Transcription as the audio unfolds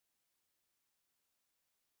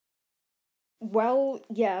Well,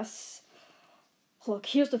 yes. Look,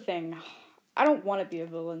 here's the thing. I don't want to be a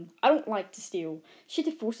villain. I don't like to steal.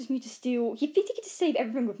 Shit forces me to steal. He thinks he can just save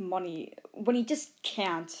everything with money, when he just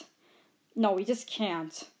can't. No, he just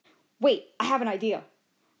can't. Wait, I have an idea.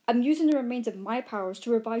 I'm using the remains of my powers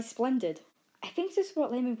to revive Splendid. I think this is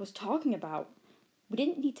what Layman was talking about. We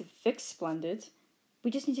didn't need to fix Splendid.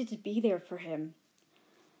 We just needed to be there for him.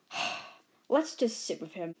 Let's just sit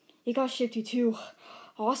with him. He got Shifty too.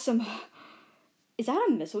 Awesome. Is that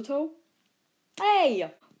a mistletoe?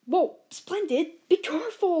 Hey! Whoa, Splendid, be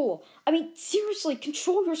careful! I mean, seriously,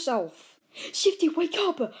 control yourself. Shifty, wake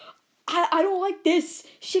up! I don't like this.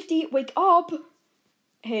 Shifty, wake up!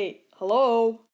 Hey, hello?